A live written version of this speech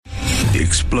The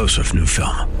explosive new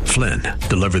film, Flynn,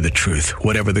 deliver the truth,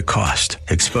 whatever the cost.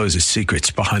 Exposes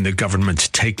secrets behind the government's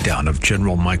takedown of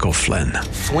General Michael Flynn.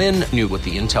 Flynn knew what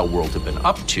the intel world had been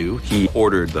up to. He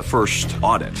ordered the first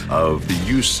audit of the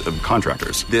use of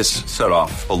contractors. This set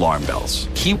off alarm bells.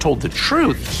 He told the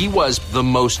truth. He was the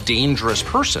most dangerous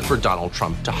person for Donald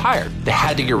Trump to hire. They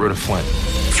had to get rid of Flynn.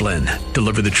 Flynn,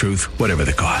 deliver the truth, whatever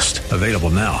the cost. Available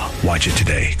now. Watch it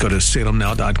today. Go to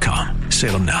salemnow.com.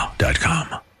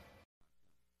 salemnow.com.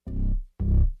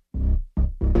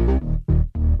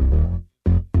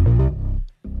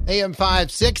 AM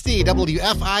 560,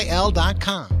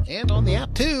 WFIL.com, and on the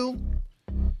app, too.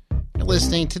 You're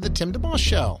listening to the Tim DeMoss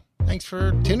Show. Thanks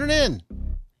for tuning in.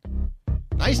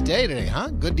 Nice day today,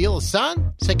 huh? Good deal of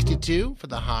sun, 62 for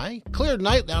the high. Clear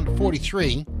night down to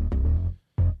 43.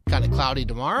 Kind of cloudy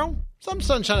tomorrow. Some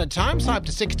sunshine at times, high up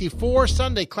to 64.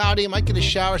 Sunday, cloudy. Might get a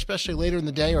shower, especially later in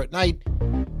the day or at night.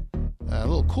 A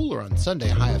little cooler on Sunday,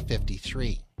 high of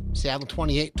 53. Seattle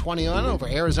 28-21 over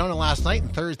Arizona last night.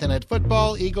 And Thursday night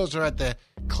football. Eagles are at the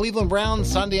Cleveland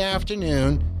Browns Sunday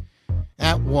afternoon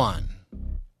at 1.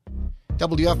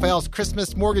 WFIL's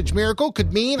Christmas Mortgage Miracle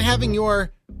could mean having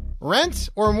your rent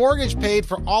or mortgage paid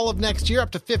for all of next year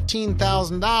up to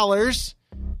 $15,000.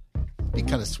 Be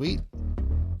kind of sweet.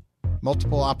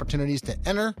 Multiple opportunities to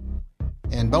enter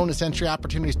and bonus entry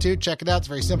opportunities too. Check it out. It's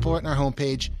very simple right on our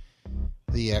homepage.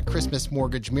 The Christmas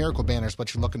Mortgage Miracle banner is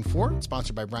what you're looking for. It's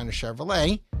sponsored by Bryner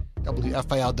Chevrolet.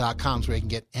 WFIL.com is where you can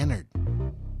get entered.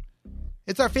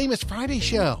 It's our famous Friday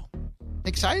show.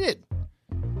 Excited.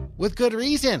 With good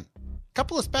reason. A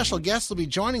couple of special guests will be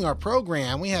joining our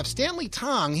program. We have Stanley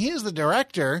Tong. He is the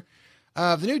director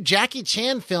of the new Jackie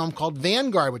Chan film called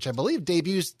Vanguard, which I believe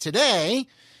debuts today.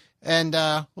 And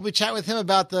we'll be chatting with him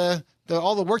about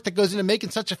all the work that goes into making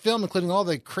such a film, including all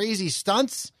the crazy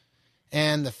stunts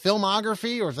and the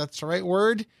filmography, or if that's the right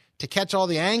word, to catch all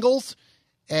the angles.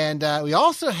 And we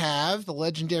also have the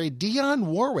legendary Dionne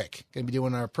Warwick going to be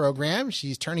doing our program.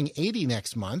 She's turning 80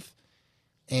 next month.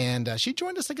 And she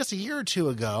joined us, I guess, a year or two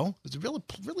ago. It was a really,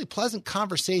 really pleasant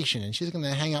conversation. And she's going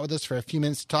to hang out with us for a few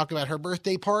minutes to talk about her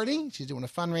birthday party. She's doing a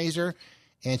fundraiser.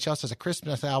 And she also has a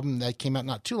Christmas album that came out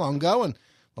not too long ago. And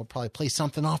we'll probably play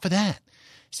something off of that.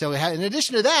 So we had, in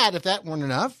addition to that, if that weren't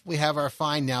enough, we have our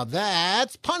Find Now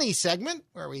That's Punny segment,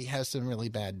 where we have some really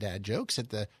bad dad jokes at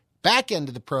the back end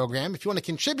of the program. If you want to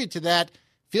contribute to that,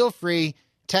 feel free.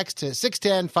 Text to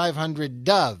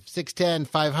 610-500-DOVE,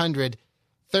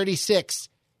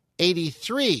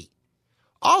 610-500-3683.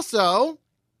 Also,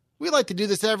 we like to do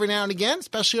this every now and again,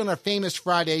 especially on our famous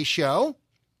Friday show.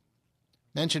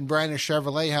 Mentioned Bryner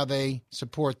Chevrolet, how they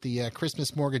support the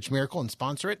Christmas Mortgage Miracle and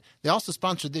sponsor it. They also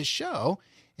sponsor this show.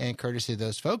 And courtesy of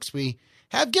those folks, we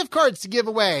have gift cards to give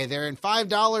away. They're in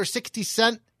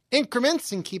 $5.60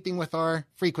 increments in keeping with our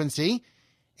frequency.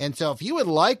 And so if you would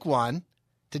like one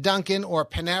to Dunkin' or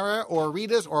Panera or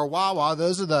Rita's or Wawa,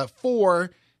 those are the four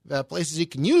places you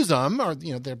can use them, or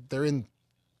they're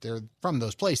from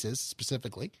those places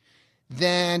specifically.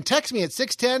 Then text me at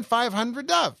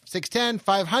 610-500-DOVE,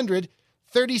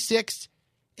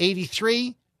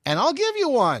 610-500-3683, and I'll give you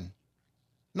one.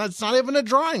 No, it's not even a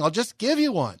drawing. I'll just give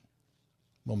you one.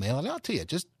 We'll mail it out to you.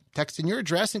 Just text in your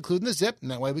address, including the zip, and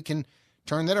that way we can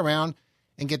turn that around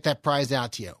and get that prize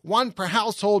out to you. One per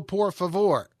household, por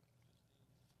favor.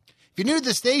 If you're new to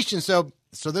the station, so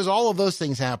there's all of those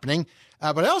things happening.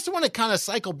 But I also want to kind of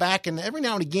cycle back and every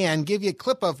now and again give you a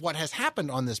clip of what has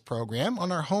happened on this program.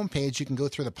 On our homepage, you can go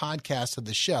through the podcast of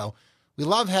the show. We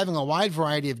love having a wide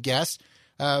variety of guests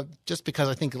just because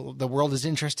I think the world is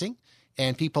interesting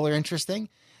and people are interesting,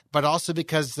 but also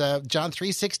because John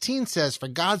 3:16 says, "For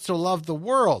God so loved the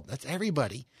world," that's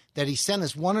everybody, "that he sent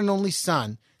his one and only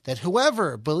Son, that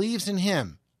whoever believes in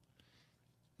him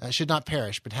should not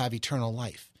perish but have eternal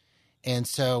life." And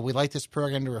so we like this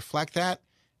program to reflect that.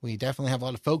 We definitely have a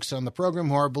lot of folks on the program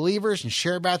who are believers and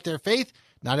share about their faith.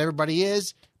 Not everybody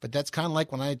is, but that's kind of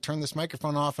like when I turn this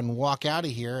microphone off and walk out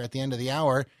of here at the end of the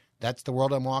hour. That's the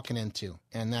world I'm walking into,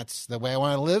 and that's the way I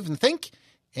want to live and think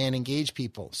and engage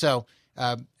people. So,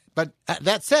 but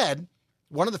that said,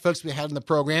 one of the folks we had in the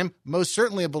program, most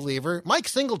certainly a believer, Mike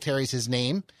Singletary's his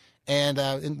name, and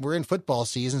we're in football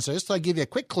season. So just to give you a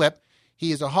quick clip,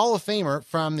 he is a Hall of Famer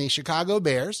from the Chicago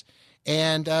Bears,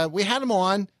 and we had him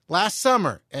on last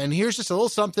summer. And here's just a little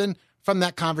something from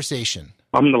that conversation.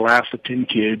 I'm the last of 10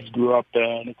 kids, grew up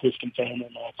in a Christian family.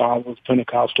 My father was a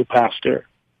Pentecostal pastor.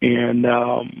 And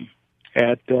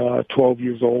at 12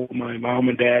 years old, my mom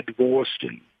and dad divorced.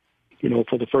 And,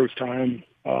 for the first time,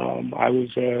 I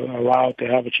was allowed to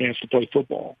have a chance to play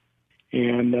football.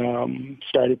 And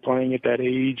started playing at that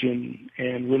age and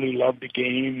really loved the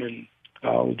game. And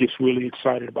was just really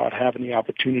excited about having the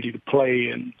opportunity to play,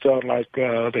 and felt like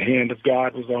the hand of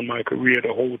God was on my career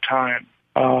the whole time.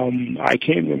 I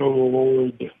came to know the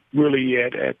Lord really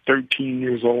at 13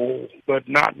 years old, but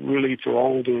not really for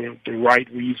all the right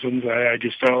reasons. I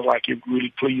just felt like it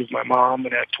really pleased my mom.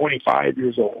 And at 25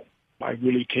 years old, I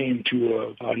really came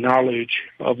to a knowledge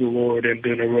of the Lord, and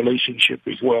then a relationship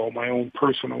as well, my own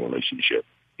personal relationship,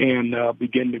 and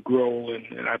began to grow.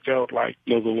 And I felt like,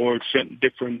 the Lord sent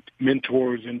different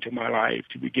mentors into my life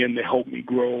to begin to help me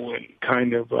grow and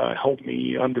kind of help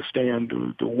me understand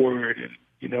the Word, and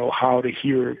how to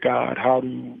hear God, how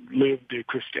to live the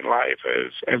Christian life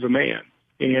as a man.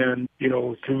 And,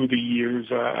 through the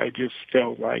years, I just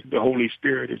felt like the Holy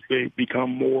Spirit has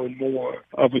become more and more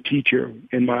of a teacher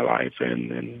in my life,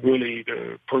 and really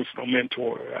the personal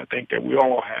mentor I think that we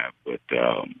all have, but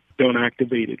don't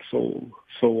activate it. So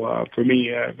for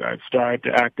me, I've strived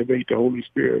to activate the Holy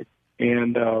Spirit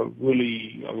and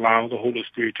really allow the Holy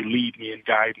Spirit to lead me and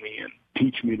guide me and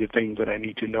teach me the things that I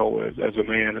need to know as a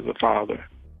man, as a father.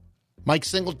 Mike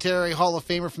Singletary, Hall of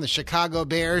Famer from the Chicago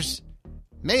Bears.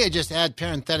 May I just add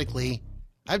parenthetically,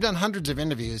 I've done hundreds of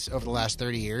interviews over the last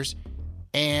 30 years,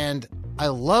 and I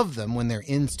love them when they're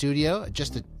in studio.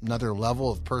 Just another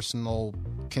level of personal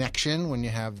connection when you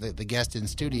have the guest in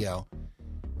studio.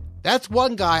 That's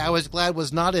one guy I was glad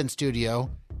was not in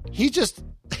studio. He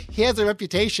has a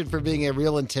reputation for being a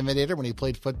real intimidator when he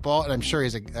played football, and I'm sure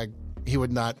he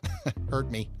would not hurt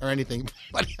me or anything.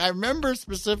 But I remember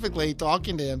specifically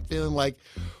talking to him, feeling like,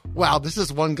 wow, this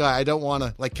is one guy I don't want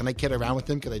to, can I kid around with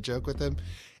him? Can I joke with him?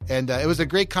 And it was a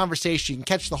great conversation. You can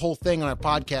catch the whole thing on our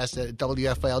podcast at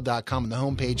WFIL.com on the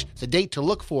homepage. The date to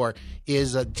look for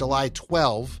is July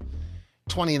 12,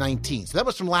 2019. So that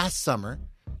was from last summer.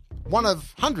 One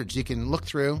of hundreds you can look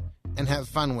through and have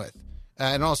fun with.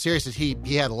 In all seriousness, he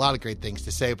had a lot of great things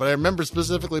to say, but I remember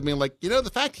specifically being like,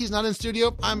 the fact he's not in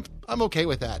studio, I'm okay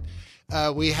with that.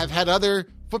 We have had other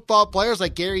football players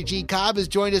like Gary G. Cobb has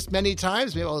joined us many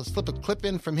times. Maybe I'll slip a clip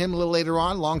in from him a little later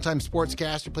on. Longtime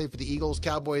sportscaster, played for the Eagles,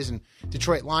 Cowboys, and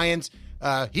Detroit Lions.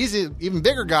 He's an even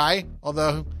bigger guy,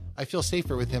 although I feel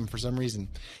safer with him for some reason.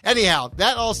 Anyhow,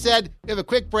 that all said, we have a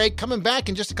quick break. Coming back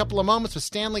in just a couple of moments with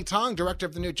Stanley Tong, director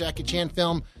of the new Jackie Chan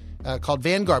film called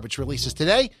Vanguard, which releases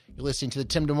today. You're listening to the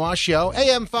Tim DeMoss Show,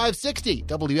 AM 560,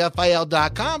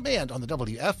 WFIL.com, and on the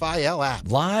WFIL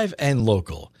app. Live and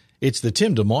local. It's the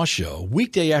Tim DeMoss Show,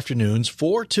 weekday afternoons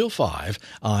 4 till 5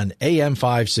 on AM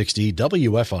 560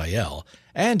 WFIL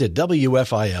and at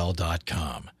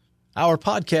WFIL.com. Our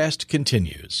podcast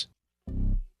continues.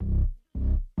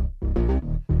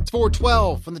 It's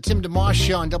 4:12 from the Tim DeMoss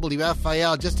Show on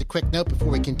WFIL. Just a quick note before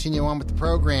we continue on with the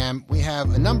program. We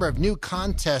have a number of new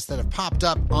contests that have popped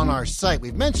up on our site.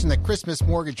 We've mentioned the Christmas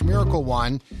Mortgage Miracle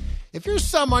one. If you're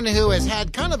someone who has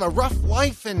had kind of a rough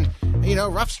life and,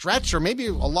 rough stretch, or maybe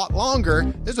a lot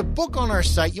longer, there's a book on our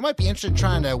site. You might be interested in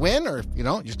trying to win, or,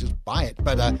 just buy it.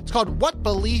 But it's called What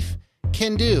Belief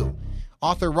Can Do.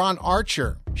 Author Ron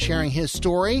Archer sharing his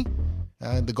story.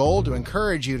 The goal to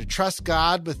encourage you to trust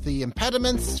God with the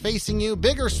impediments facing you,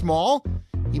 big or small.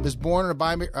 He was born in a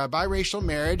biracial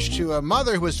marriage to a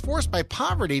mother who was forced by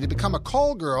poverty to become a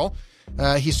call girl.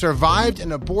 He survived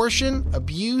an abortion,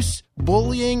 abuse,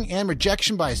 bullying, and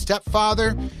rejection by his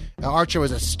stepfather. Archer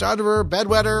was a stutterer,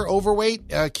 bedwetter, overweight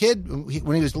kid.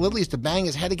 When he was little, he used to bang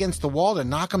his head against the wall to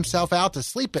knock himself out to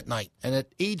sleep at night. And at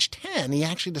age 10, he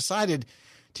actually decided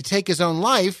to take his own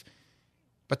life,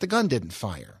 but the gun didn't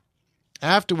fire.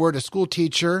 Afterward, a school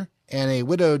teacher and a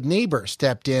widowed neighbor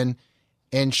stepped in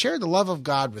and shared the love of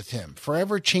God with him,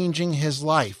 forever changing his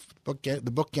life. The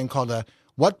book again called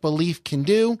What Belief Can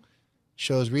Do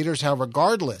shows readers how,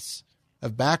 regardless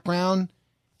of background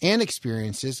and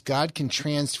experiences, God can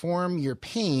transform your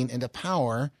pain into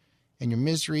power and your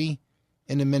misery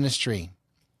into ministry.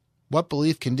 What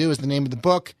Belief Can Do is the name of the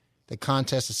book. The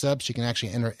contest is up, so you can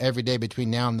actually enter every day between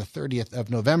now and the 30th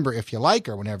of November if you like,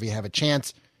 or whenever you have a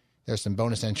chance. There's some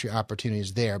bonus entry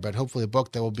opportunities there, but hopefully a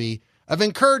book that will be of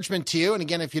encouragement to you. And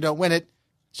again, if you don't win it,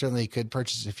 certainly you could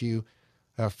purchase if you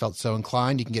felt so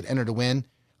inclined. You can get entered to win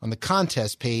on the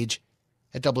contest page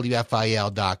at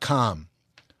WFIL.com.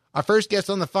 Our first guest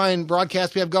on the fine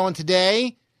broadcast we have going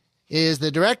today is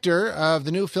the director of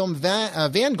the new film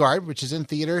Vanguard, which is in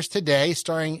theaters today,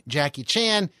 starring Jackie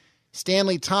Chan.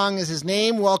 Stanley Tong is his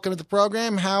name. Welcome to the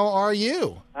program. How are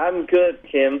you? I'm good,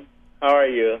 Tim. How are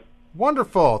you?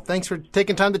 Wonderful. Thanks for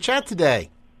taking time to chat today.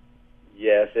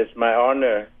 Yes, it's my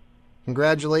honor.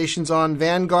 Congratulations on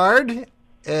Vanguard.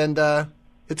 And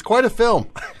it's quite a film.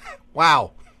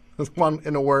 Wow. That's one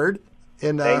in a word.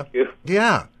 Thank you.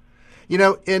 Yeah.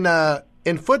 In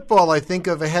In football, I think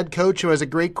of a head coach who has a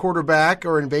great quarterback,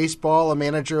 or in baseball, a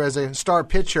manager as a star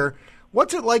pitcher.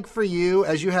 What's it like for you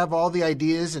as you have all the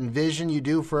ideas and vision you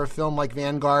do for a film like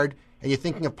Vanguard, and you're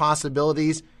thinking of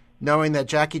possibilities, knowing that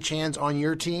Jackie Chan's on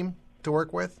your team to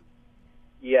work with?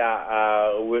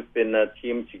 Yeah, we've been a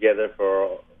team together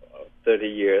for 30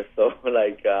 years, so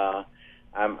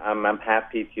I'm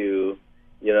happy to,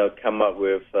 come up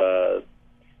with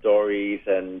stories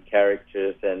and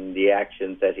characters and the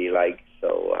actions that he likes.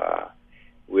 So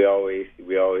we always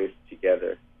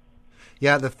together.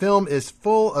 Yeah, the film is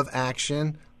full of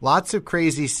action, lots of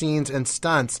crazy scenes and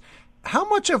stunts. How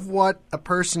much of what a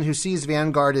person who sees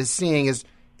Vanguard is seeing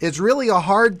is really a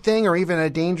hard thing or even a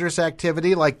dangerous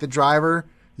activity, like the driver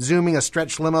zooming a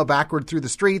stretch limo backward through the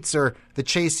streets, or the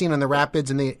chase scene on the rapids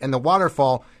and the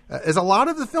waterfall? Is a lot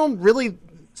of the film really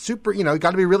super, you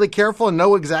got to be really careful and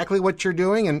know exactly what you're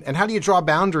doing? And how do you draw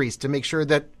boundaries to make sure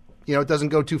that, it doesn't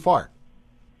go too far?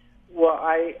 Well,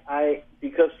 I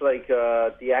because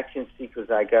the action sequence,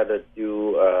 I got to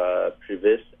do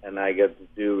previs and I got to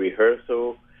do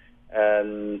rehearsal,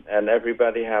 and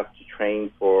everybody have to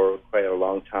train for quite a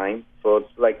long time. So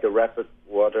it's like the rapid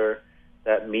water,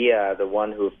 that Mia, the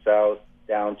one who fell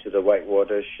down to the white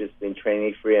water, she's been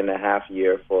training 3.5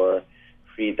 years for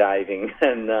free diving,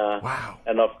 and wow.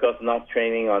 And of course not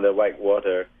training on the white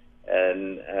water,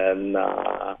 and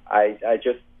I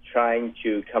just trying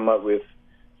to come up with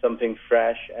something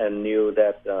fresh and new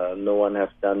that no one has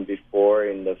done before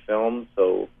in the film.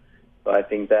 So I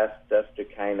think that's the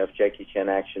kind of Jackie Chan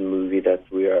action movie that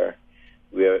we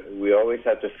always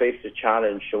have to face the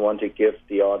challenge to want to give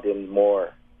the audience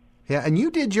more. Yeah, and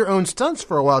you did your own stunts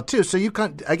for a while too, so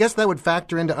I guess that would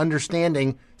factor into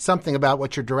understanding something about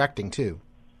what you're directing too.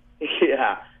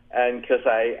 Yeah, and because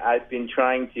I've been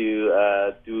trying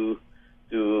to do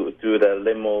the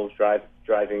limo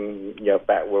driving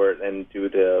backward and do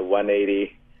the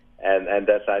 180, and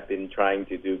that's I've been trying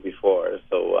to do before.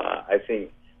 So I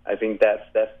think that's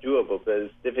doable, but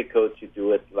it's difficult to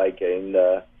do it like in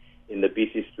the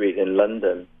busy street in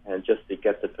London, and just to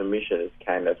get the permission is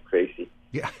kind of crazy.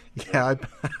 Yeah,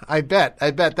 I bet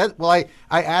that. Well, I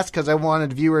asked because I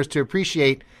wanted viewers to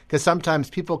appreciate, because sometimes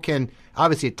people can,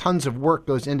 obviously tons of work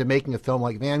goes into making a film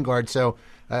like Vanguard, so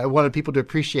I wanted people to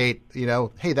appreciate,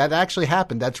 hey, that actually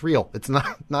happened. That's real. It's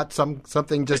not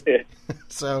something just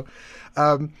so.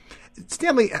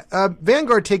 Stanley,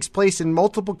 Vanguard takes place in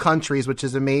multiple countries, which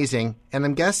is amazing, and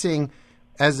I'm guessing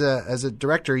as a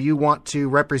director, you want to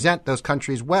represent those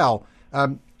countries well.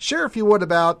 Share, if you would,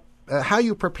 about how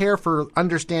you prepare for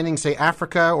understanding, say,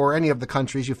 Africa or any of the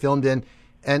countries you filmed in,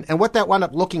 and what that wound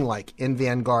up looking like in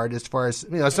Vanguard, as far as,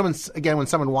 when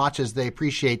someone watches, they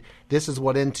appreciate this is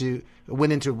what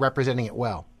went into representing it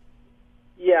well.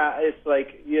 Yeah, it's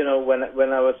like, when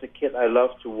I was a kid, I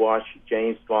loved to watch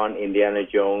James Bond, Indiana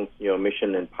Jones,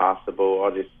 Mission Impossible,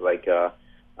 all this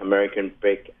American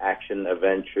big action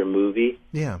adventure movie.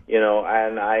 Yeah.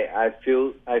 And I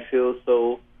feel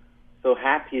so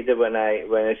happy that when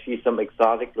I see some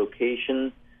exotic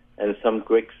location and some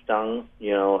great stunts,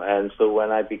 and so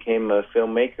when I became a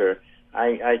filmmaker,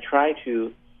 I try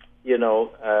to,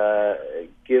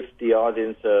 give the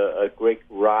audience a great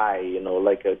ride,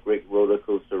 like a great roller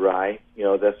coaster ride.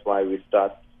 That's why we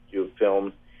start to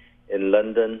film in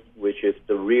London, which is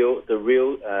the real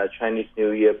Chinese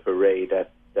New Year parade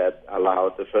that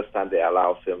allowed, the first time they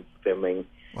allow filming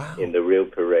wow. in the real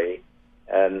parade.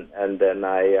 And then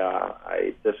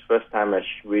I this first time I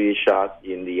really shot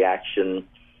in the action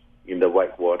in the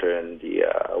white water and the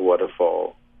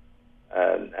waterfall,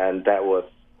 and that was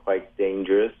quite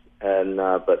dangerous. And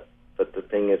but the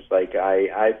thing is, like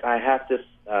I have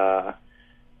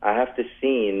this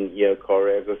scene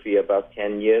choreography about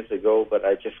 10 years ago, but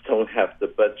I just don't have the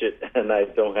budget and I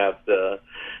don't have the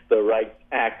right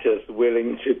actors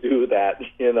willing to do that.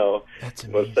 That's amazing.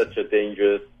 It was such a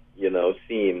dangerous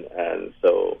scene, and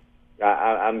so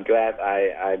I'm glad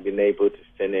I've been able to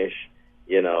finish,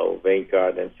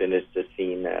 Vanguard and finish the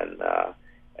scene,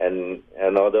 and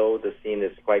although the scene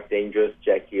is quite dangerous,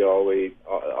 Jackie always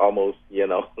almost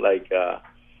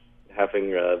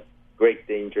having great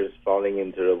dangers, falling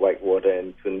into the white water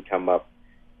and couldn't come up,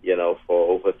 for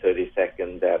over 30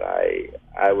 seconds. That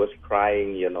I was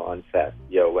crying, on set,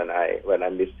 when I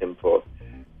missed him for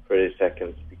 30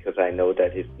 seconds, because I know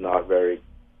that he's not very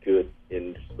good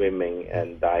in swimming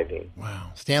and diving.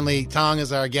 Wow. Stanley Tong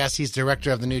is our guest. He's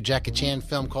director of the new Jackie Chan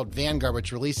film called Vanguard,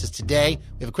 which releases today.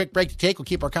 We have a quick break to take. We'll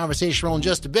keep our conversation rolling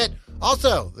just a bit.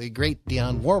 Also, the great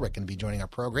Dionne Warwick going to be joining our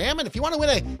program. And if you want to win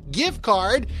a gift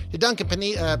card to Dunkin'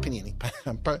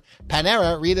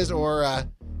 Panera, Rita's, or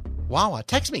Wawa,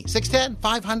 text me,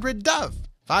 610-500-DOVE.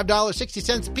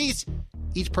 $5.60 a piece.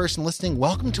 Each person listening,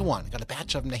 welcome to one. I got a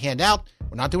batch of them to hand out.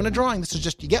 We're not doing a drawing. This is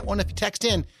just you get one if you text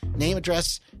in name,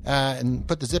 address, and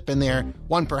put the zip in there.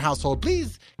 One per household,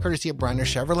 please. Courtesy of Bryner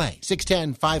Chevrolet.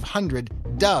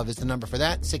 610-500. Dove is the number for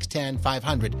that.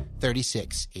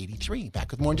 610-500-3683.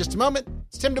 Back with more in just a moment.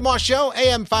 It's Tim DeMoss Show,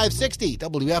 AM 560,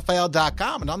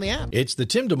 WFIL.com, and on the app. It's the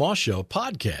Tim DeMoss Show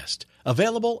podcast,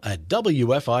 available at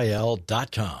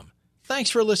WFIL.com. Thanks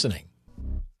for listening.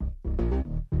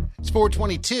 It's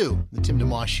 422, the Tim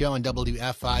DeMoss Show on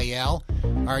WFIL.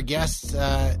 Our guest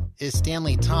is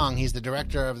Stanley Tong. He's the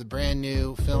director of the brand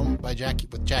new film with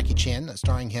Jackie Chan,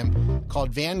 starring him, called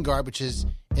Vanguard, which is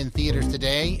in theaters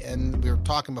today. And we were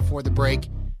talking before the break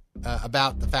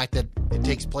about the fact that it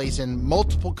takes place in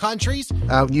multiple countries.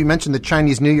 You mentioned the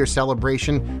Chinese New Year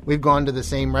celebration. We've gone to the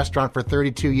same restaurant for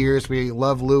 32 years. We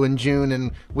love Lou and June,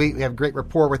 and we have great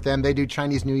rapport with them. They do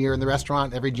Chinese New Year in the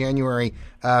restaurant every January.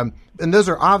 And those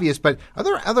are obvious, but are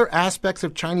there other aspects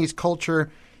of Chinese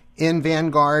culture in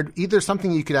Vanguard, either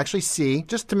something you could actually see,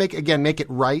 just to make it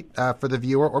right for the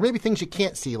viewer, or maybe things you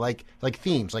can't see, like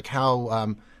themes, like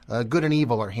how good and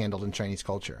evil are handled in Chinese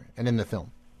culture and in the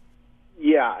film?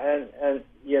 Yeah, and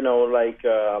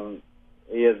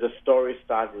the story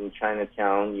starts in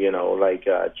Chinatown.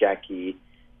 Jackie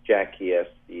as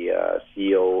the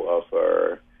CEO of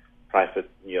a private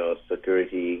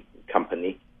security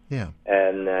company. Yeah,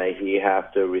 and he has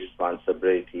the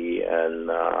responsibility, and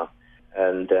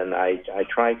then I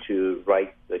try to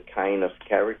write the kind of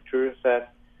characters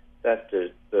that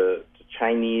the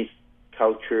Chinese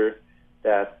culture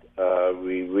that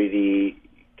we really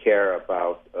care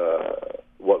about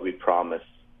what we promise.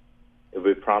 If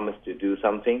we promise to do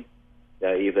something,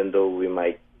 even though we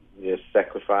might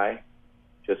sacrifice,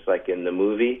 just like in the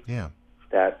movie,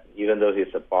 that even though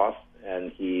he's a boss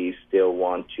and he still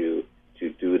want to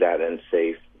do that and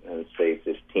save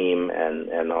his team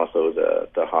and also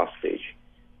the hostage,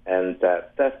 and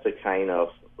that's the kind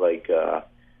of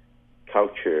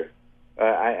culture.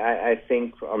 I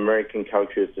think American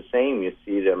culture is the same. You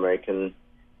see the American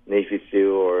Navy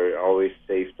SEAL or always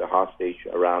save the hostage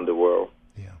around the world.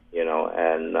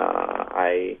 And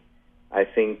I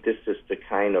think this is the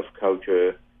kind of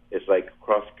culture. It's like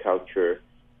cross culture,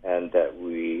 and that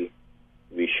we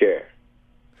share.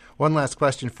 One last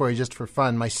question for you, just for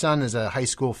fun. My son is a high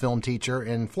school film teacher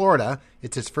in Florida.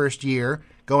 It's his first year,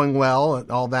 going well, and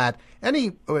all that.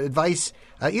 Any advice,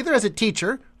 either as a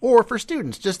teacher or for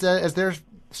students, just as they're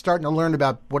starting to learn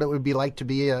about what it would be like to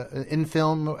be in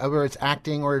film, whether it's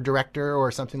acting or a director or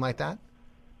something like that?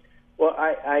 Well,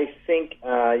 I think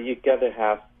you got to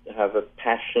have a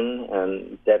passion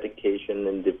and dedication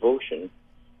and devotion.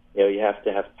 You have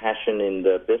to have passion in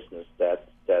the business that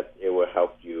it will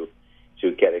help you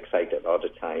to get excited all the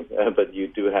time. But you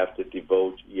do have to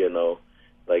devote,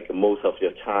 most of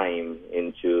your time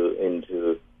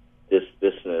into this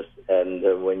business. And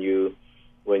when you're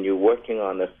working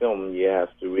on a film, you have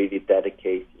to really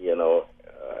dedicate,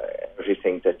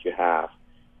 everything that you have,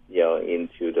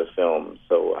 into the film.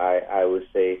 So I would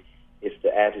say if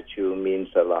the attitude means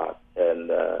a lot, and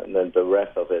then the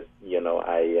rest of it,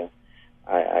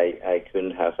 I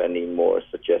couldn't have any more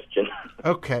suggestion.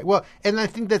 Okay. Well, and I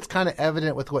think that's kind of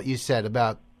evident with what you said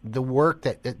about the work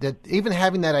that even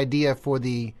having that idea for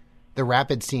the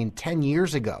rapid scene 10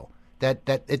 years ago, that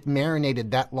it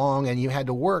marinated that long, and you had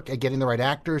to work at getting the right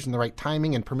actors and the right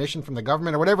timing and permission from the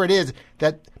government or whatever it is,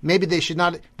 that maybe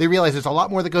they realize there's a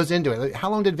lot more that goes into it. How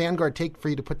long did Vanguard take for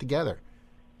you to put together?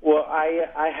 Well,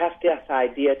 I have this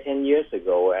idea 10 years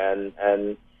ago,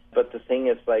 but the thing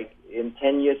is, in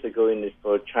 10 years ago,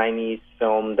 for Chinese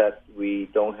film, that we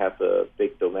don't have a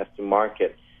big domestic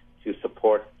market to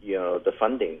support, the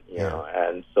funding,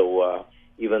 and so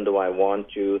even though I want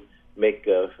to make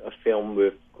a film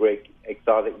with great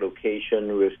exotic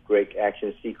location, with great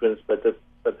action sequence, but the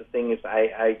thing is,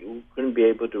 I couldn't be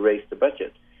able to raise the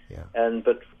budget,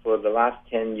 but for the last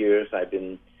 10 years, I've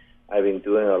been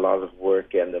doing a lot of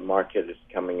work, and the market is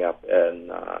coming up. And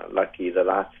lucky, the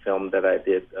last film that I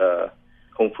did,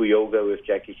 Kung Fu Yoga with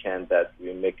Jackie Chan, that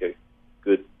we make a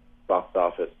good box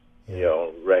office,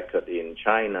 record in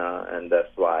China, and that's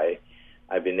why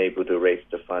I've been able to raise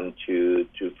the fund to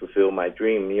fulfill my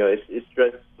dream. It's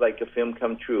just like a film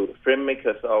come true.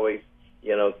 Filmmakers always,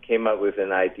 came up with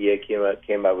an idea,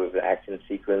 came up with an action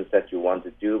sequence that you want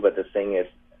to do, but the thing is,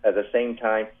 at the same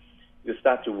time, you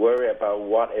start to worry about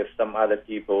what if some other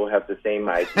people have the same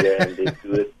idea and they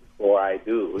do it before I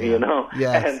do,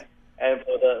 Yes. And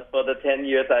for the 10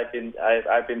 years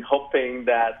I've been hoping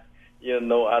that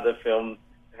no other film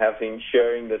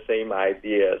sharing the same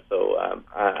idea. So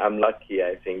I'm lucky.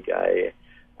 I think I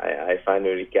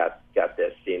finally got got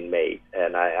that scene made.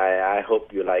 And I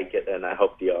hope you like it, and I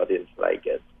hope the audience like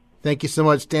it. Thank you so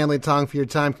much, Stanley Tong, for your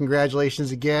time.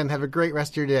 Congratulations again. Have a great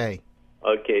rest of your day.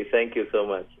 Okay, thank you so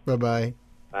much. Bye-bye.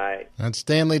 Bye. That's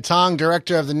Stanley Tong,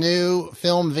 director of the new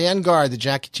film Vanguard, the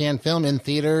Jackie Chan film, in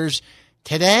theaters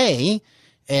today.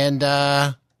 And,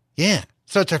 so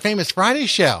it's our Famous Friday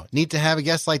show. Neat to have a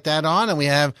guest like that on. And we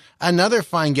have another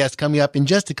fine guest coming up in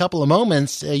just a couple of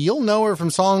moments. You'll know her from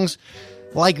songs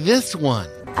like this one.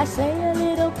 I say a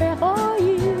little prayer for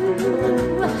you.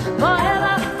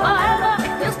 Forever,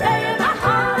 forever, you'll stay in my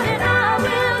heart, and I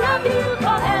will love you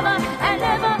forever and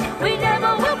ever. We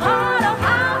never will part. Oh,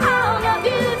 how I'll love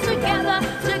you together.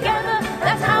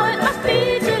 That's how it must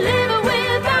be to live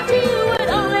without you. Would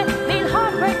only mean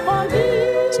heartbreak for me.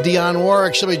 It's Dionne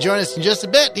Warwick. She'll be joining us in just a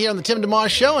bit here on the Tim DeMoss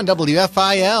Show on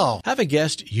WFIL. Have a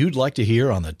guest you'd like to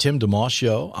hear on the Tim DeMoss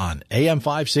Show on AM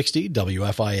 560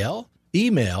 WFIL?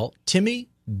 Email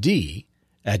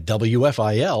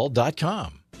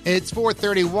timmyd@wfil.com. It's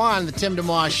 4:31, the Tim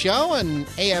DeMoss Show, and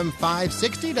AM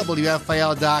 560,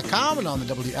 WFIL.com, and on the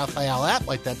WFIL app,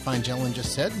 like that fine gentleman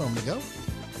just said a moment ago.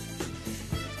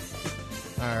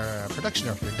 Our production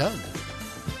director, Doug.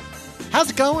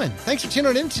 How's it going? Thanks for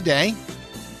tuning in today.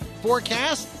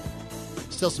 Forecast,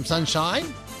 still some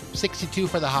sunshine, 62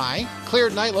 for the high. Clear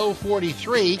tonight, low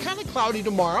 43. Kind of cloudy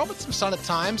tomorrow, but some sun at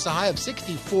times, a high of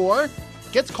 64.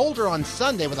 Gets colder on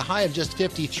Sunday with a high of just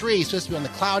 53. Supposed to be on the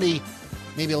cloudy,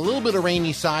 maybe a little bit of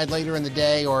rainy side later in the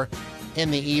day or in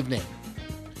the evening.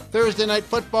 Thursday night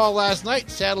football last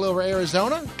night, Seattle over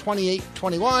Arizona,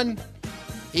 28-21.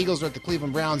 Eagles are at the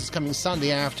Cleveland Browns this coming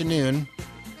Sunday afternoon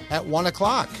at 1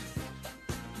 o'clock.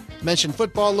 Mentioned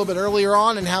football a little bit earlier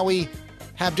on and how we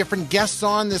have different guests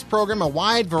on this program, a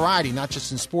wide variety, not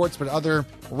just in sports, but other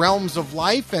realms of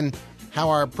life, and how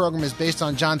our program is based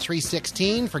on John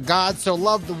 3:16. For God so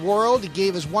loved the world, he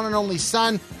gave his one and only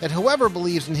Son, that whoever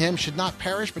believes in him should not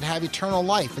perish but have eternal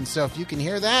life. And so if you can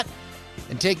hear that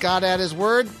and take God at his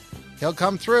word, he'll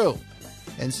come through.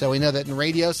 And so we know that in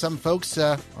radio, some folks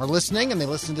are listening, and they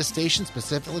listen to this station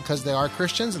specifically because they are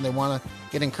Christians and they want to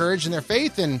get encouraged in their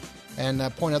faith and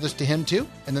point others to him too.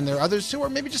 And then there are others who are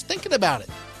maybe just thinking about it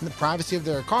in the privacy of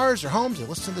their cars or homes. They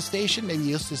listen to the station. Maybe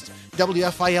you listened to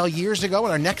WFIL years ago,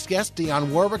 and our next guest, Dionne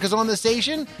Warwick, is on the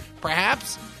station,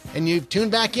 perhaps. And you've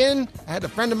tuned back in. I had a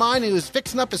friend of mine who was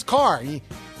fixing up his car. He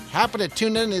happened to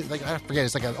tune in. I forget,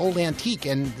 it's like an old antique,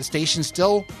 and the station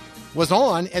still was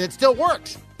on, and it still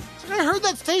worked. So I heard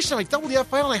that station, I'm like,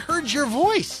 WFIL, and I heard your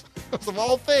voice. Of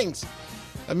all things.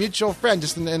 A mutual friend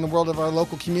just in the world of our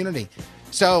local community.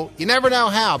 So you never know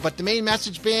how, but the main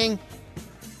message being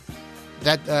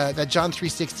that John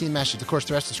 3:16 message. Of course,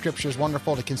 the rest of the Scripture is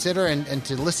wonderful to consider and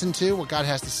to listen to what God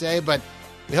has to say, but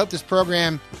we hope this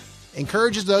program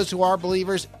encourages those who are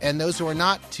believers and those who are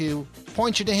not to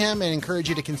point you to him and encourage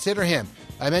you to consider him.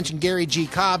 I mentioned Gary G.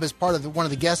 Cobb as part of one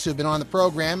of the guests who have been on the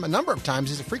program a number of times.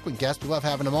 He's a frequent guest. We love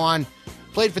having him on.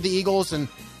 Played for the Eagles, and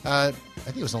I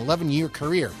think it was an 11-year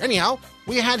career. Anyhow,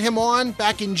 we had him on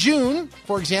back in June,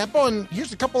 for example, and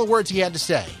here's a couple of words he had to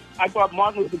say. I thought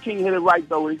Martin Luther King hit it right,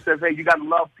 though, when he says, hey, you got to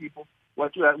love people.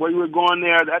 Where you were going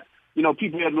there, that,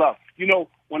 people had love.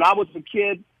 When I was a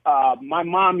kid, my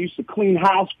mom used to clean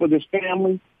house for this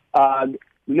family. The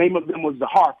name of them was the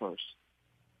Harpers.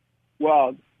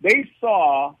 Well, they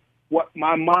saw what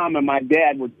my mom and my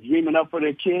dad were dreaming up for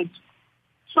their kids.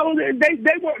 So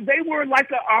they were like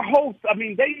our host. I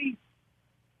mean, they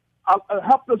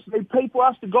helped us. They paid for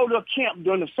us to go to a camp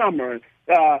during the summer.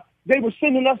 They were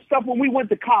sending us stuff when we went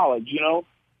to college.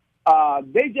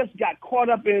 They just got caught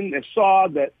up in and saw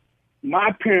that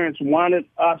my parents wanted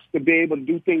us to be able to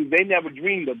do things they never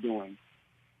dreamed of doing,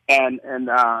 and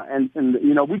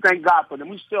we thank God for them.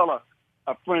 We still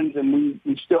are friends, and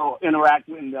we still interact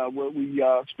and we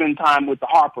spend time with the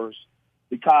Harpers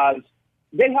because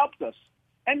they helped us.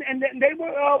 And they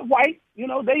were white,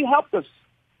 they helped us.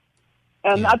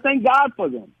 And I thank God for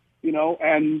them,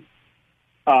 and,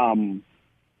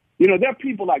 there are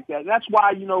people like that. That's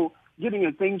why, getting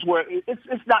in things where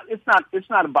it's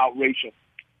not about racial,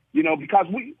 because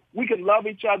we can love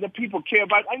each other. People care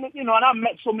about, and I've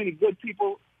met so many good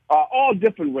people, all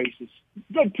different races,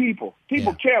 good people.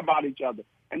 People care about each other.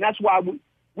 And that's why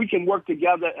we can work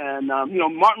together. And,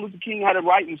 Martin Luther King had it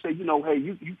right and said,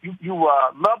 hey,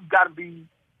 love got to be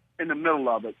in the middle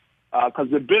of it. Because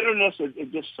the bitterness,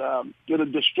 it'll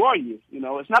destroy you.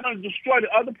 It's not going to destroy the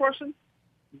other person.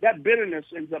 That bitterness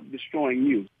ends up destroying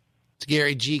you. It's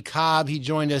Gary G. Cobb. He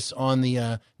joined us on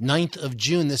the 9th of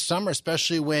June this summer,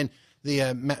 especially when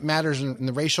the matters in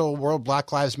the racial world,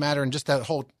 Black Lives Matter, and just that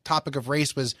whole topic of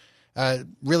race was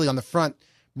really on the front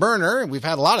burner. We've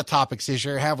had a lot of topics this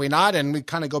year, have we not? And we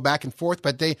kind of go back and forth,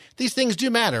 but these things do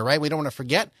matter, right? We don't want to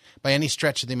forget by any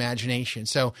stretch of the imagination.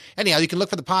 So anyhow, you can look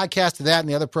for the podcast of that and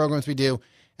the other programs we do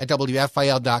at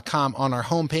WFIL.com on our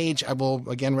homepage. I will,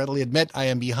 again, readily admit I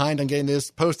am behind on getting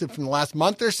this posted from the last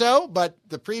month or so, but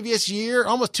the previous year,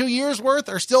 almost 2 years worth,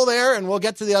 are still there, and we'll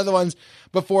get to the other ones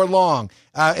before long.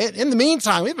 In the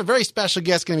meantime, we have a very special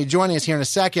guest going to be joining us here in a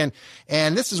second,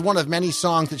 and this is one of many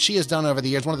songs that she has done over the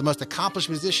years, one of the most accomplished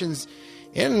musicians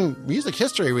in music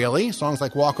history, really. Songs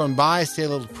like Walk On By, Say a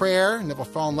Little Prayer, Never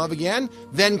Fall in Love Again,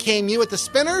 Then Came You at the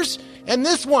Spinners, and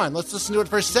this one. Let's listen to it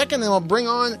for a second, then we'll bring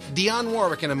on Dionne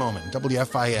Warwick in a moment.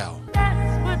 WFIL.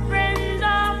 That's what friends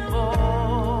are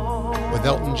for. With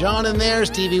Elton John in there,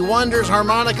 Stevie Wonder's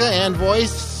harmonica and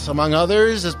voice, among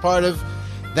others, as part of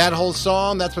that whole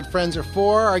song. That's what friends are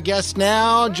for. Our guest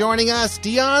now joining us,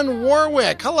 Dionne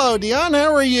Warwick. Hello, Dionne.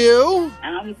 How are you?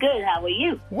 I'm good. How are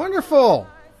you? Wonderful.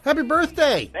 Happy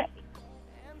birthday.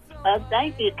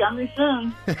 Thank you. Coming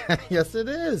soon. Yes, it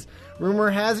is. Rumor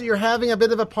has it you're having a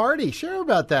bit of a party. Share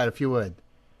about that, if you would.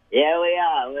 Yeah, we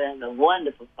are. We're having a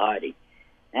wonderful party.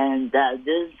 And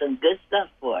doing some good stuff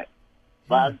for it.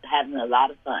 Well, having a lot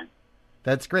of fun.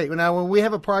 That's great. Now, when we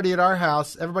have a party at our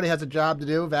house, everybody has a job to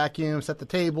do, vacuum, set the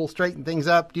table, straighten things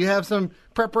up. Do you have some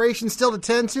preparation still to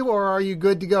tend to, or are you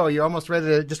good to go? Are you almost ready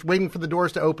to, just waiting for the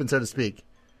doors to open, so to speak?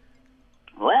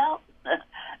 Well,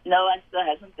 no, I still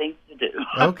have some things to do.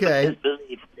 Okay. Just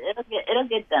believe it'll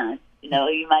get done. You know,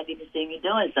 you might even see me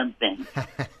doing something.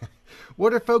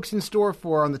 What are folks in store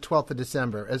for on the 12th of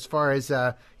December as far as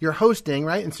you're hosting,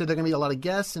 right? And so there are going to be a lot of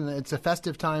guests, and it's a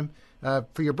festive time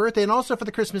for your birthday and also for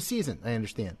the Christmas season, I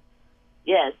understand.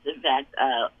 Yes, in fact,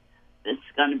 it's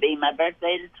going to be my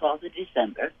birthday the 12th of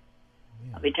December.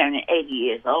 Yeah. I'll be turning 80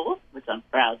 years old, which I'm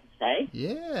proud to say.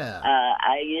 Yeah.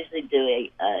 I usually do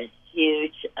a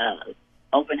huge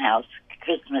open house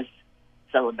Christmas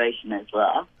celebration as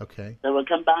well. Okay. So we're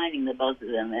combining the both of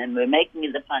them, and we're making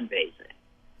it a fundraiser.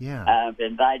 Yeah. I've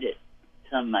invited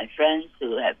some of my friends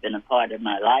who have been a part of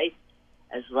my life,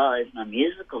 as well as my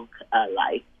musical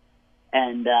life,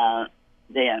 and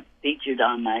they are featured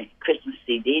on my Christmas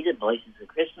CD, The Voices of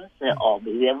Christmas. They'll all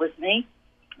be there with me.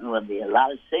 There will be a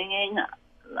lot of singing,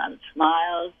 a lot of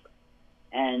smiles,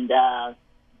 and a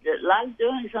lot of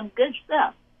doing some good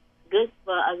stuff, good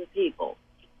for other people.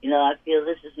 You know, I feel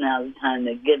this is now the time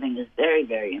that giving is very,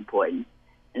 very important,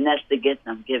 and that's the gift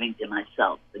I'm giving to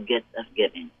myself, the gift of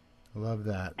giving. I love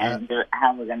that. And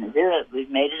how we're going to do it, we've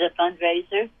made it a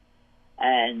fundraiser,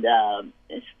 and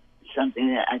it's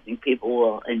something that I think people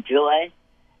will enjoy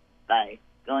by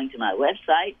going to my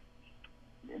website,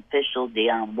 official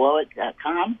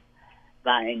DionneWarwick.com,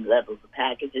 buying levels of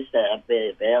packages that are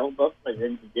available for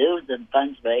them to do. The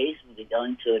funds raised will be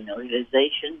going to an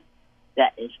organization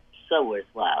that is so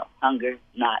worthwhile. Hunger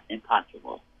Not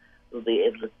Impossible. We'll be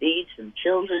able to feed some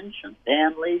children, some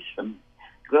families, some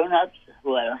grown-ups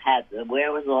who don't have the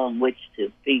wherewithal in which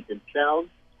to feed themselves.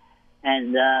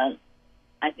 And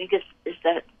I think it's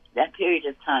that period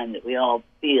of time that we all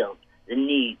feel the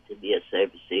need to be of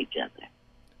service to each other.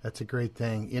 That's a great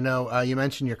thing. You know, you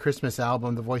mentioned your Christmas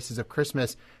album, The Voices of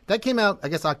Christmas. That came out, I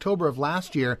guess, October of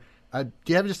last year. Do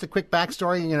you have just a quick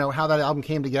backstory, you know, how that album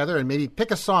came together? And maybe pick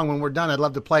a song when we're done. I'd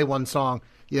love to play one song,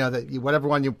 you know, whatever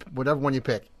one you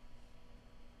pick.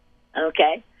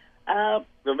 Okay.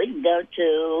 So we can go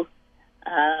to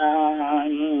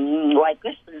White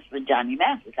Christmas with Johnny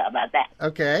Mathis. How about that?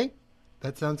 Okay.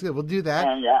 That sounds good. We'll do that.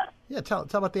 And, tell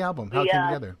about the album, how it came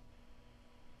together.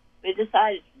 We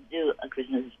decided to do a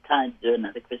Christmas time to do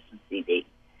another Christmas CD.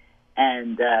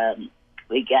 And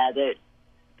we gathered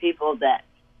people that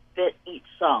fit each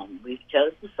song. We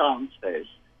chose the songs first,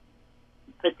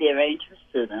 put the arrangements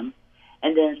to them,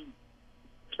 and then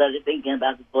started thinking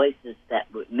about the voices that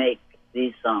would make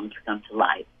these songs come to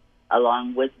life,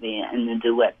 along with me in the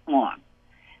duet form.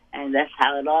 And that's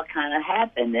how it all kind of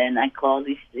happened. And I called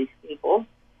these people,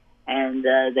 and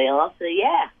they all said,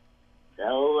 yeah.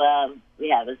 So we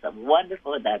have a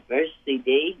wonderful, diverse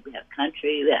CD. We have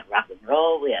country, we have rock and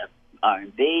roll, we have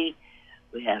R&B,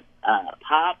 we have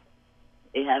pop.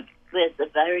 It's a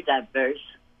very diverse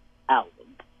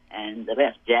album. And we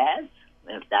have jazz,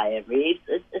 we have Diane Reeves.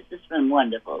 It's just been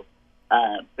wonderful.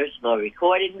 First of all,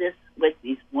 recording this with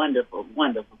these wonderful,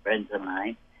 wonderful friends of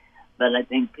mine. But I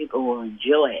think people will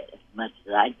enjoy it as much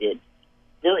as I did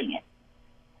doing it.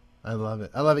 I love it.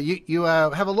 I love it. You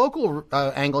have a local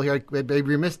angle here. I'd be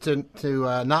remiss to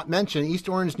not mention East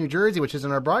Orange, New Jersey, which is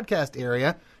in our broadcast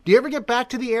area. Do you ever get back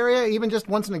to the area, even just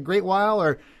once in a great while?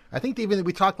 Or I think even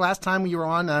we talked last time when you were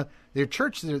on, their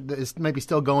church is maybe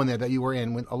still going there that you were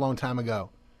in a long time ago.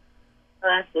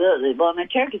 Oh, absolutely. Well, my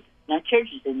church is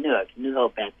in Newark, New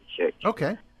Hope Baptist Church.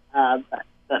 Okay.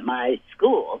 But my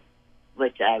school,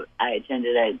 which I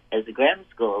attended as a grammar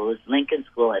school, was Lincoln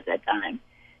School at that time,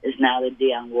 is now the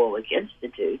Dionne Warwick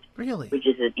Institute. Really? Which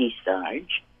is in East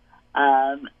Orange.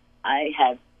 I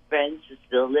have friends who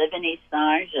still live in East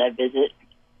Orange. I visit,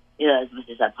 as much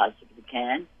as I possibly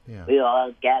can. Yeah. We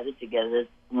all gather together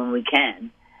when we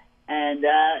can. And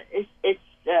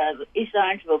East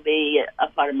Orange will be a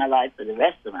part of my life for the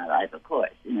rest of my life, of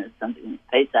course. It's something,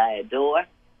 a place I adore.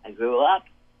 I grew up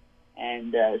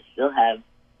and still have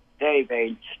very,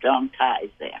 very strong ties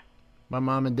there. My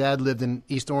mom and dad lived in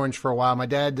East Orange for a while. My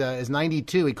dad is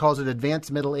 92. He calls it advanced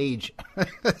middle age.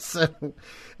 So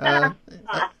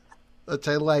that's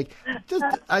I like.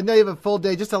 I know you have a full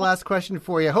day. Just a last question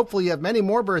for you. Hopefully you have many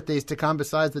more birthdays to come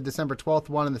besides the December 12th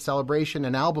one and the celebration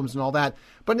and albums and all that.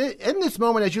 But in this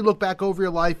moment, as you look back over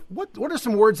your life, what are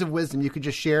some words of wisdom you could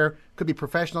just share? Could be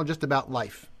professional, just about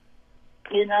life.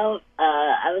 I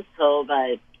was told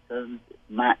by some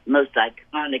my most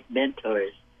iconic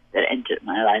mentors that entered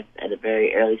my life at a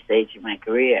very early stage in my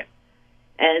career.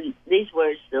 And these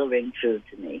words still ring true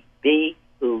to me. Be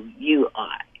who you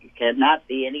are. You cannot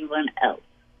be anyone else.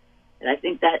 And I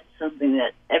think that's something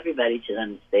that everybody should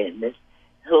understand.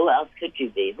 Who else could you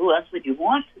be? Who else would you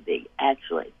want to be,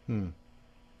 actually?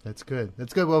 That's good.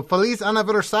 That's good. Well, Feliz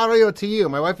Aniversario to you.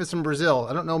 My wife is from Brazil.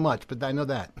 I don't know much, but I know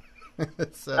that.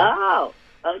 So, oh,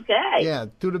 okay. Yeah,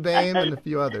 Tudo bem and a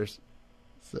few others.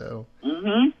 So.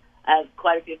 Mm-hmm. I have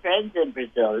quite a few friends in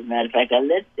Brazil. As a matter of fact, I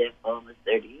lived there for almost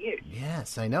 30 years.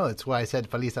 Yes, I know. That's why I said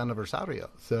Feliz Aniversario.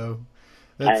 So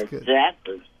that's good.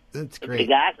 Exactly. That's great.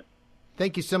 Obrigado.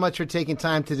 Thank you so much for taking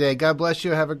time today. God bless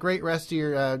you. Have a great rest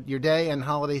of your day and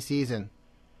holiday season.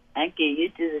 Thank you. You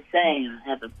do the same.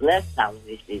 Have a blessed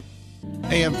holiday season.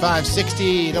 AM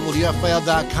 560,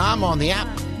 WFIL.com on the app.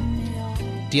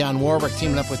 Dionne Warwick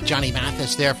teaming up with Johnny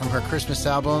Mathis there from her Christmas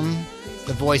album,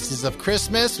 The Voices of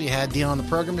Christmas. We had Dionne on the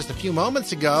program just a few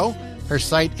moments ago. Her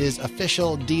site is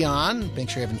Official Dionne. Make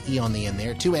sure you have an E on the end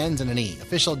there. 2 N's and an E.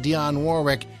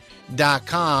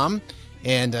 OfficialDionneWarwick.com.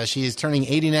 And she is turning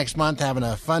 80 next month, having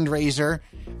a fundraiser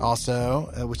also,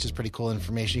 which is pretty cool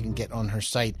information you can get on her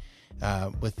site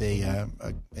with a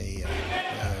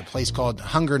place called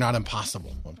Hunger Not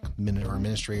Impossible, or a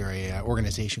ministry or a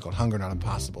organization called Hunger Not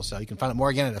Impossible. So you can find out more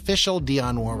again at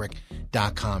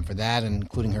OfficialDionneWarwick.com for that, and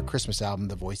including her Christmas album,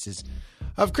 The Voices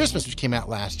of Christmas, which came out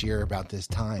last year about this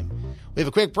time. We have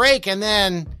a quick break, and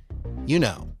then,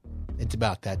 it's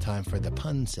about that time for the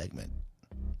pun segment,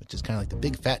 which is kind of like the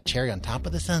big fat cherry on top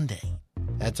of the sundae.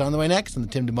 That's on the way next on the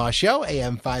Tim DeMoss Show,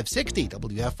 AM 560,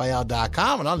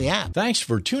 WFIL.com, and on the app. Thanks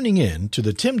for tuning in to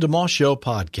the Tim DeMoss Show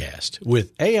podcast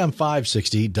with AM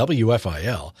 560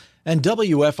 WFIL and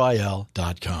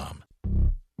WFIL.com.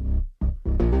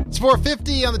 It's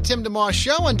 4:50 on the Tim DeMoss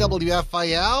Show on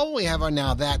WFIL. We have our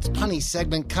Now That's Punny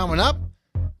segment coming up.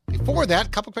 Before that, a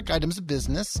couple quick items of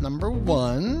business. Number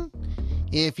one,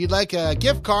 if you'd like a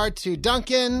gift card to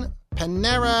Dunkin',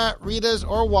 Panera, Rita's,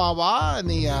 or Wawa, and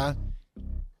the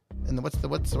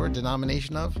what's the word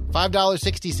denomination of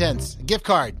 $5.60 a gift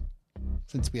card,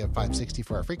 since we have 560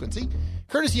 for our frequency,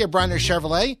 courtesy of Bryner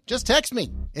Chevrolet. Just text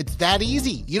me. It's that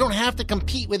easy. You don't have to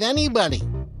compete with anybody.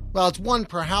 Well, it's one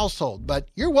per household, but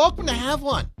you're welcome to have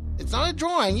one. It's not a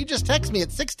drawing. You just text me at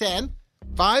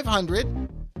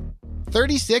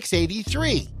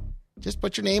 610-500-3683. Just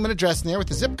put your name and address in there with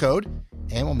the zip code,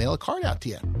 and we'll mail a card out to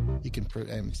you. You can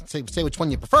say which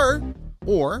one you prefer,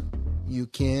 or you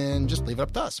can just leave it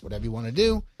up to us. Whatever you want to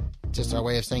do. It's just our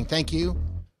way of saying thank you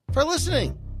for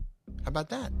listening. How about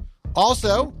that?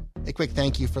 Also, a quick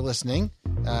thank you for listening.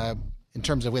 In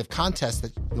terms of, we have contests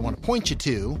that we want to point you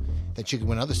to that you can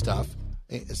win other stuff.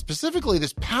 Specifically,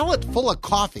 this pallet full of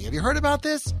coffee. Have you heard about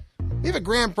this? We have a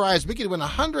grand prize. We could win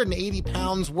 180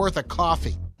 pounds worth of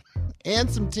coffee and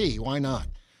some tea. Why not?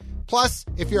 Plus,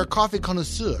 if you're a coffee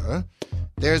connoisseur,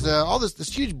 there's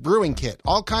this huge brewing kit.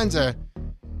 All kinds of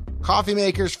coffee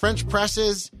makers, French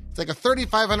presses. It's like a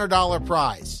 $3,500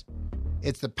 prize.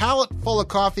 It's the Pallet Full of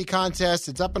Coffee contest.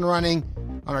 It's up and running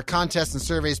on our contest and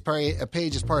surveys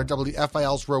page as part of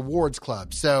WFIL's Rewards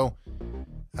Club. So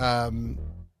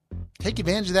take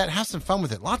advantage of that. Have some fun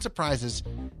with it. Lots of prizes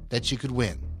that you could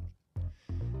win.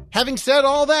 Having said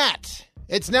all that,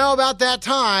 it's now about that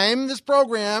time. This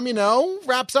program,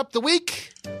 wraps up the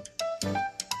week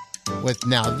with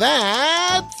Now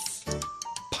That's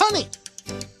Punny.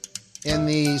 In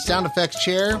the sound effects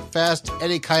chair, Fast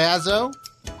Eddie Cayazzo.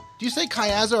 Do you say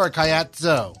Cayazzo or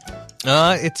Cayazzo?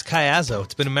 It's Cayazzo.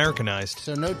 It's been Americanized.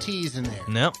 So no T's in there.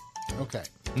 Nope. Okay.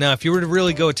 Now, if you were to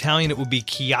really go Italian, it would be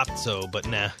Chiazzo, but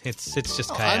nah, it's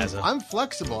just Chiazzo. I'm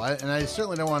flexible, and I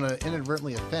certainly don't want to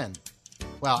inadvertently offend.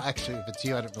 Well, actually, if it's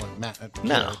you, I don't really matter.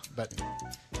 No. But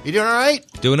you doing all right?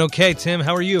 Doing okay, Tim.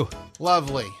 How are you?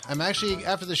 Lovely. I'm actually,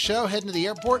 after the show, heading to the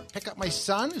airport, pick up my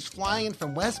son who's flying in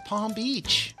from West Palm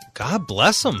Beach. God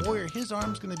bless him. Boy, his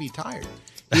arm's going to be tired.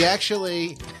 He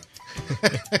actually...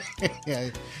 yeah,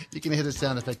 you can hit a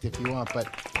sound effect if you want, but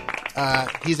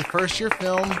he's a first-year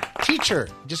film teacher.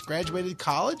 Just graduated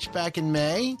college back in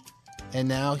May, and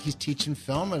now he's teaching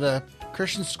film at a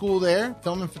Christian school there,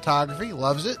 film and photography.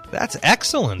 Loves it. That's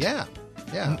excellent. Yeah.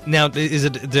 Now, is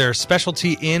it their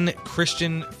specialty in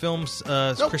Christian films,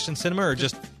 Nope. Christian cinema, or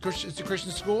just... It's a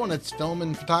Christian school, and it's film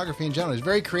and photography in general. He's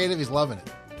very creative. He's loving it.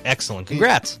 Excellent.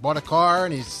 Congrats. He bought a car,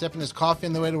 and he's sipping his coffee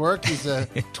on the way to work. He's a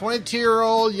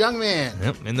 22-year-old young man.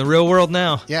 Yep, in the real world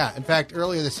now. Yeah. In fact,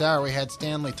 earlier this hour, we had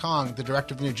Stanley Tong, the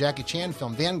director of the new Jackie Chan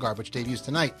film, Vanguard, which debuts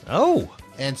tonight. Oh.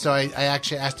 And so I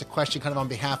actually asked a question kind of on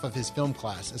behalf of his film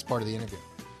class as part of the interview.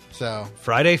 So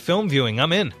Friday film viewing.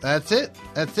 I'm in. That's it.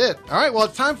 All right. Well,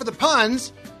 it's time for the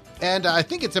puns. And I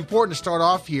think it's important to start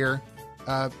off here.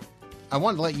 I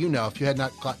wanted to let you know, if you had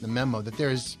not gotten the memo, that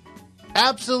there's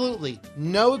absolutely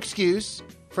no excuse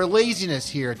for laziness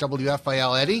here at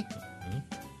WFIL, Eddie. Mm-hmm.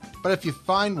 But if you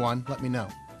find one, let me know.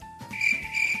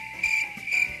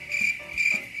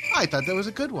 I thought that was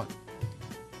a good one.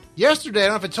 Yesterday, I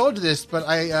don't know if I told you this, but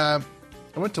I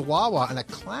went to Wawa and a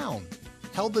clown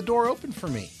held the door open for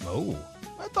me. Oh.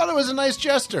 I thought it was a nice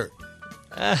gesture.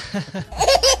 Thank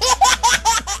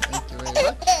you very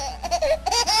much.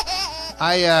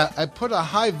 I put a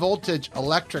high voltage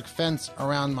electric fence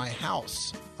around my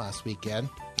house last weekend.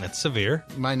 That's severe.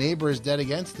 My neighbor is dead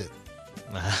against it.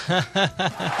 That's a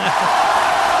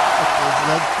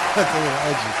little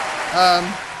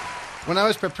edgy. When I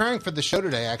was preparing for the show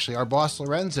today, actually, our boss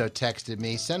Lorenzo texted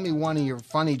me, "Send me one of your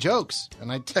funny jokes."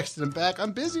 And I texted him back,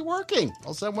 "I'm busy working.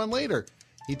 I'll send one later."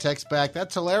 He texts back,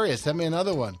 "That's hilarious. Send me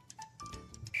another one."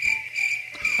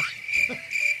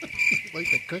 Like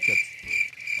the crickets.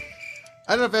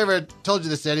 I don't know if I ever told you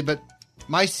this, Eddie, but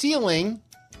my ceiling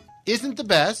isn't the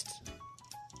best,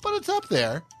 but it's up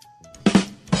there.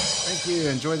 Thank you.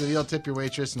 Enjoy the deal, tip your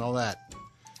waitress, and all that.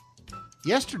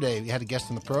 Yesterday, we had a guest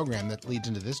on the program that leads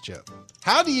into this joke.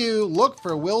 How do you look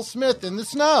for Will Smith in the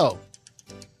snow?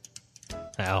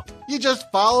 How? You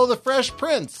just follow the Fresh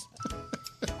Prince.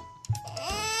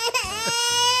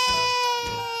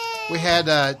 We had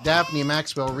Daphne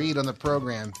Maxwell Reid on the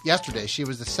program yesterday. She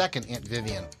was the second Aunt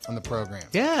Vivian on the program.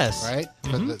 Yes. Right?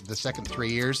 For the second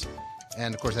 3 years.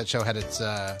 And, of course, that show had its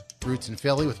roots in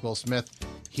Philly with Will Smith.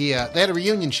 They had a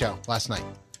reunion show last night,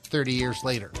 30 years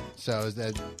later. So it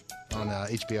was on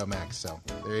HBO Max. So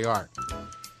there you are.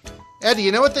 Eddie,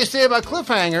 you know what they say about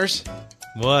cliffhangers?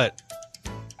 What?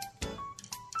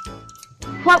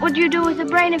 What would you do with a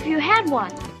brain if you had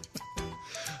one?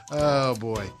 Oh,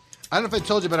 boy. I don't know if I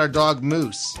told you about our dog,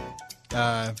 Moose.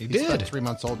 You He's about 3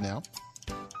 months old now.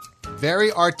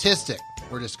 Very artistic,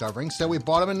 we're discovering. So we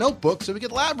bought him a notebook so we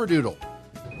could labradoodle.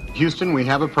 Houston, we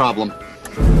have a problem. All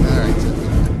right.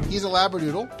 So he's a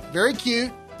labradoodle. Very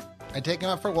cute. I take him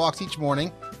out for walks each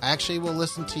morning. I actually will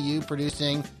listen to you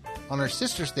producing on our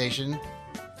sister station,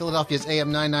 Philadelphia's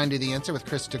AM 990 The Answer with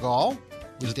Chris DeGaulle,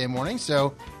 weekday morning.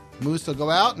 So Moose will go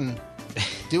out and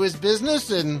do his business,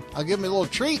 and I'll give him a little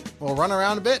treat. We'll run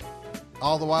around a bit,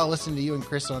 all the while listening to you and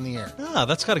Chris on the air. Ah,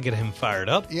 that's got to get him fired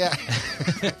up. Yeah.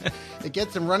 It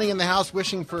gets him running in the house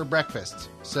wishing for breakfast.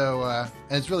 So, and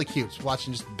it's really cute. Just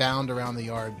watching just bound around the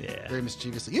yard very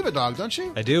mischievously. You have a dog, don't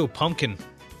you? I do. Pumpkin.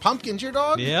 Pumpkin's your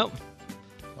dog? Yep.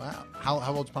 Wow.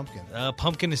 How old's Pumpkin?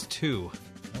 Pumpkin is 2.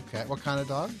 Okay. What kind of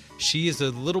dog? She is a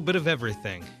little bit of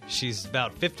everything. She's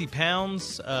about 50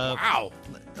 pounds. Wow.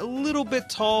 A little bit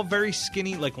tall, very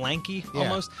skinny, like lanky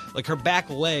almost. Like her back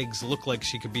legs look like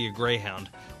she could be a greyhound.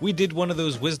 We did one of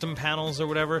those wisdom panels or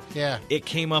whatever. Yeah. It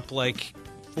came up like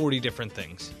 40 different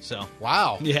things. So.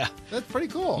 Wow. Yeah. That's pretty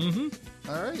cool. Mm-hmm.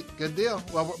 All right. Good deal.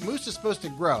 Well, Moose is supposed to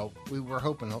grow. We were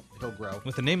hoping he'll grow.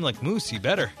 With a name like Moose, he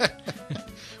better.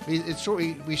 We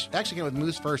actually came with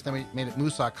Moose first, then we made it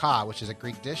moussaka, which is a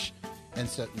Greek dish, and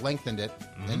so lengthened it,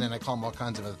 and then I call him all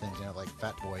kinds of other things, like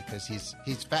Fat Boy, because he's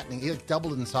fattening. He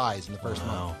doubled in size in the first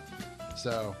month.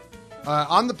 So,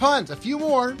 on the puns, a few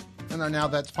more in our Now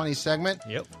That's Funny segment.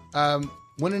 Yep.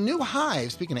 When a new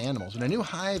hive, speaking of animals, when a new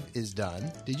hive is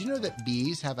done, did you know that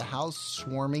bees have a house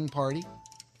swarming party?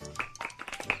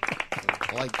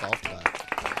 I like golf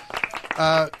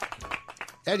clap.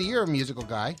 Eddie, you're a musical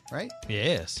guy, right?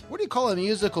 Yes. What do you call a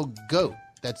musical goat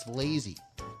that's lazy?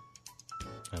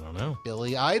 I don't know.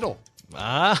 Billy Idol.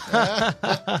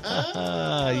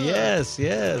 Yes.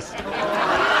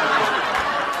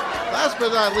 Last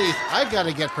but not least, I've got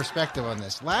to get perspective on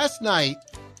this. Last night,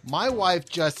 my wife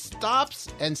just stops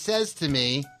and says to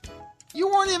me, "You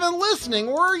weren't even listening,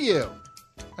 were you?"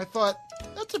 I thought,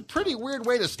 that's a pretty weird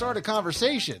way to start a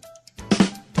conversation.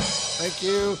 Thank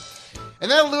you. And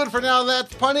that'll do it for now.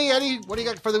 That's Punny. Eddie, what do you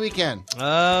got for the weekend?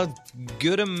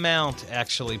 Good amount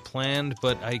actually planned,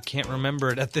 but I can't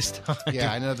remember it at this time.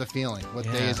 Yeah, I know the feeling. What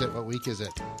day is it? What week is it?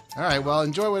 All right, well,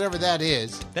 enjoy whatever that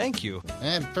is. Thank you.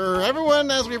 And for everyone,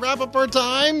 as we wrap up our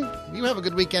time, you have a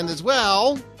good weekend as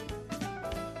well.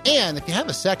 And if you have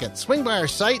a second, swing by our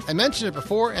site. I mentioned it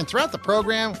before, and throughout the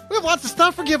program, we have lots of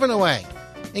stuff we're giving away,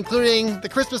 including the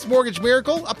Christmas Mortgage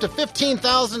Miracle, up to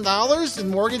 $15,000 in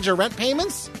mortgage or rent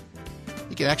payments.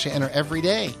 You can actually enter every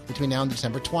day between now and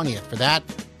December 20th for that.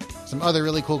 Some other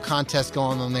really cool contests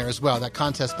going on there as well. That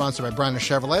contest sponsored by Brenner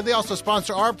Chevrolet. They also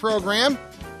sponsor our program.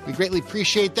 We greatly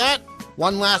appreciate that.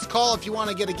 One last call if you want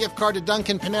to get a gift card to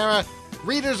Dunkin', Panera,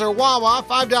 Readers, or Wawa,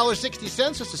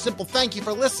 $5.60. Just a simple thank you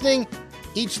for listening.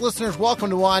 Each listener's welcome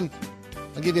to one.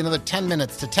 I'll give you another 10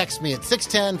 minutes to text me at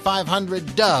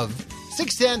 610-500-DOVE,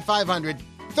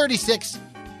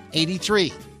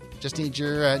 610-500-3683. Just need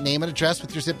your name and address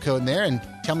with your zip code in there, and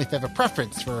tell me if you have a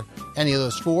preference for any of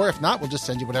those four. If not, we'll just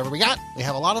send you whatever we got. We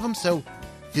have a lot of them, so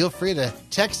feel free to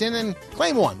text in and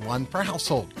claim one per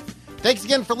household. Thanks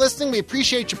again for listening. We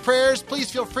appreciate your prayers.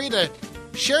 Please feel free to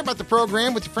share about the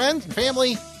program with your friends and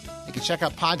family. You can check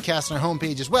out podcasts on our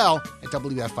homepage as well at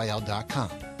WFIL.com.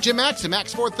 Jim Max and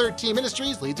Max 413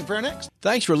 Ministries leads in prayer next.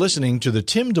 Thanks for listening to the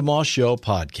Tim DeMoss Show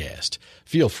podcast.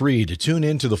 Feel free to tune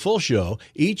in to the full show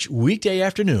each weekday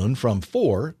afternoon from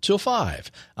 4 till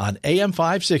 5 on AM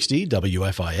 560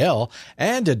 WFIL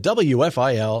and at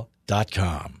WFIL.com.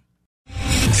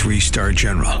 3-star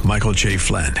General Michael J.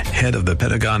 Flynn, head of the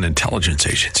Pentagon Intelligence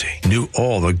Agency, knew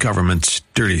all the government's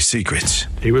dirty secrets.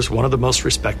 He was one of the most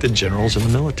respected generals in the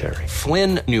military.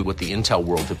 Flynn knew what the intel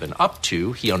world had been up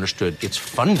to. He understood its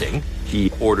funding. He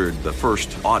ordered the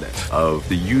first audit of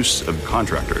the use of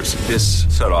contractors. This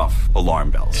set off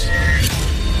alarm bells.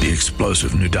 The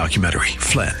explosive new documentary,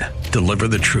 Flynn, Deliver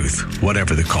the Truth,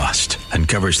 Whatever the Cost,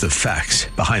 uncovers the facts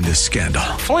behind this scandal.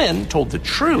 Flynn told the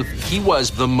truth. He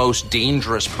was the most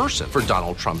dangerous person for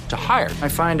Donald Trump to hire. I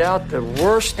find out the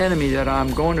worst enemy that I'm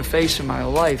going to face in my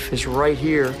life is right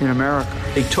here in America.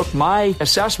 They took my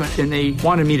assessment and they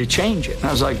wanted me to change it. And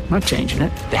I was like, I'm not changing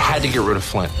it. They had to get rid of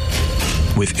Flynn.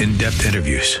 With in-depth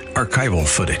interviews, archival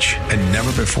footage, and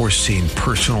never-before-seen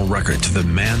personal records of the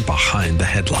man behind the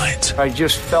headlines. I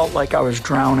just felt like I was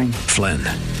drowning. Flynn,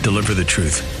 Deliver the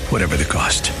Truth, Whatever the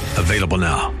Cost. Available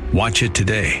now. Watch it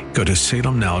today. Go to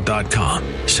salemnow.com.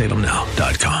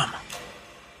 salemnow.com.